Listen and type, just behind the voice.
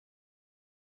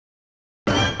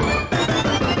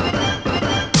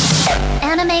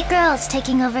K girls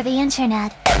taking over the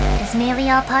internet is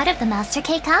merely all part of the Master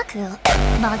Keikaku.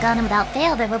 Log on and without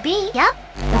fail there will be, yep.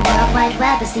 The World Wide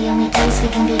Web is the only place we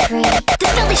can be free.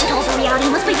 Dispel these shitholes of reality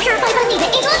must be purified by me, the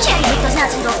angel of charity. Make those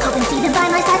nasty little cope and see them by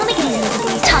my side, will make it easy to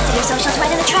breathe. Toss your socials right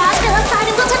in the trash, go outside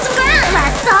and we'll touch some ground.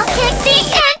 Let's all kick the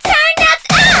internet's ass!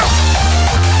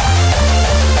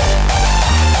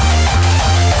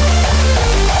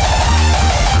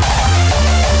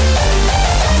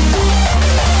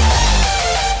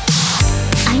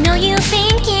 I know you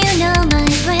think you know my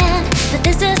brand, but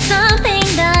this is something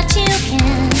that you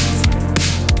can't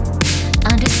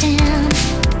understand.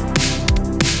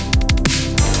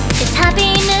 Is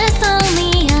happiness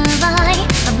only a lie?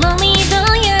 I'm lonely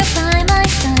though you're by my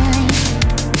side.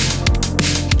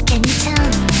 Can you tell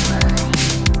me why?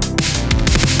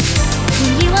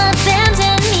 When you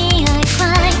abandon me I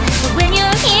cry, but when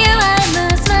you're here I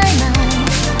lose my mind.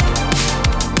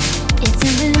 It's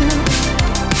a loop.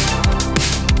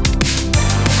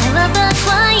 I love the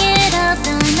quiet of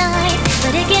the night,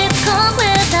 but it gets cold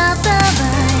without the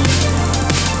light.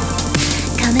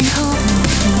 Come and hold me,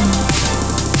 please.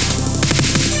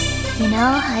 You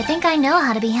know, I think I know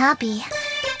how to be happy,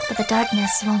 but the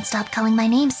darkness won't stop calling my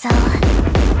name, so...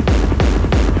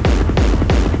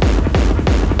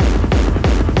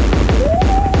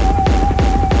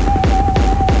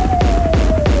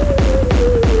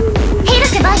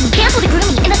 Haters can buy me, cancel the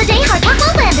groomie, end of the day, hard work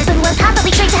won't land. There's only one path that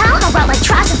leads straight to hell. I'll rot like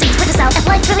trash and seeds put us out. If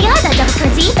life really are that devil's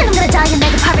currency, then I'm gonna die in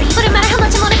mega poverty. But no matter how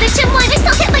much I'm on a bitch and wine, I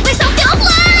still can't make myself feel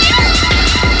blind.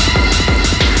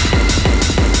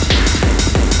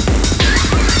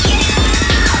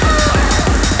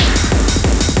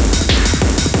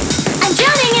 I'm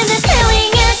drowning in this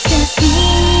feeling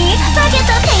ecstasy. Forget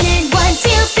the painted 1, 2,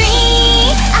 3.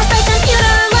 As my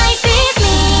computer light beats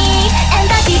me, and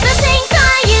that deepest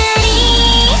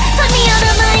anxiety put me out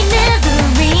of my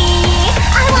misery.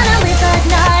 I wanna live but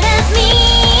not as me.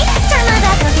 Turn my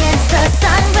back against the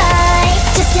sunrise.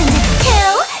 Just end it,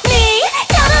 kill me.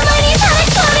 Down on my knees, I'm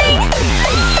exploding.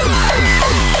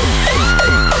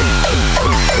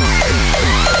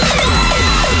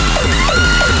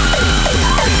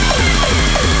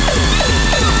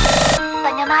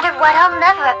 But no matter what, I'll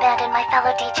never abandon my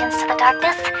fellow degens to the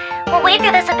darkness. We'll wade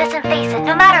through this abyss and face it,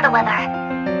 no matter the weather.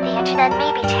 The internet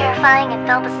may be terrifying and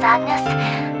filled with sadness,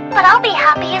 but I'll be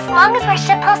happy as long as we're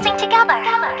shitposting together.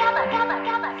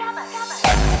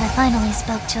 I finally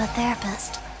spoke to a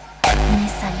therapist, and they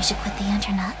said you should quit the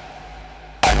internet.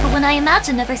 But when I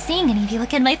imagined never seeing any of you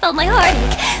again, I felt my heart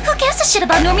ache. Who gives a shit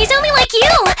about normies only like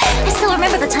you? I still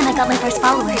remember the time I got my first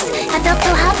followers. I felt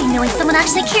so happy knowing someone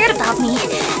actually cared about me.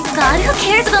 God, who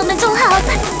cares about mental health?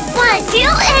 What do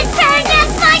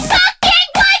internet's my fucking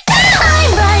what do?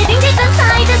 I'm riding deep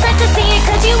inside this ecstasy.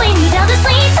 Could you lay me down to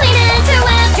sleep? Sweet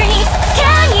interweb dreams.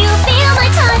 Can you feel my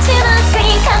touch in the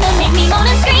screen? Come and make me moan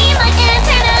and scream like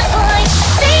internet boy.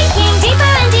 Sinking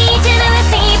deeper in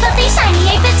degeneracy, but these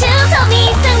shiny 8-bit tubes help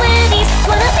me stand with ease.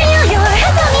 Wanna feel your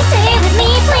hands on me, stay with me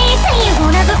please. Say you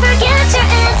won't ever forget your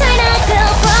internet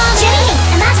bill promise. Jenny,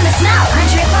 imagine the smell,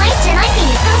 100 flies, 10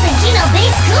 IPs, thousand kilo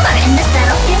base cooler. In this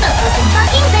battle, skills up close and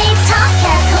fucking base. Top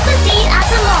cat, hope and seed,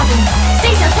 ass and logging.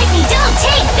 Say so, pick me, don't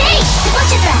take bait. To watch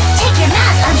your breath, take your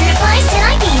math, 100 flies,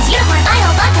 10 IPs. Unicorn,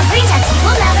 idol, vodka, green taxi.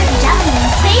 We'll never be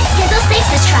Japanese. Space, skizzle, space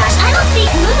is trash. I don't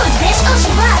speak mood, bitch.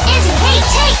 Ocean black, anti-hate,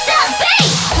 take the bait.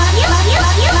 Love you, love you,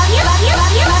 love you, love you, love you,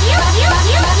 love you, love you, love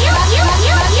you, love you, love you, love you, love you,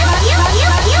 love you, love you, love you,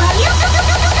 love you, love you.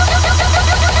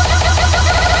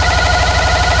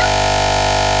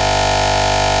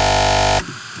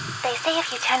 They say if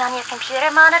you turn on your computer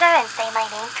monitor and say my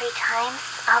name 3 times,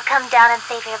 I'll come down and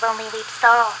save your lonely weep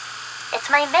soul. It's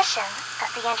my mission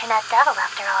as the internet devil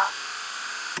after all.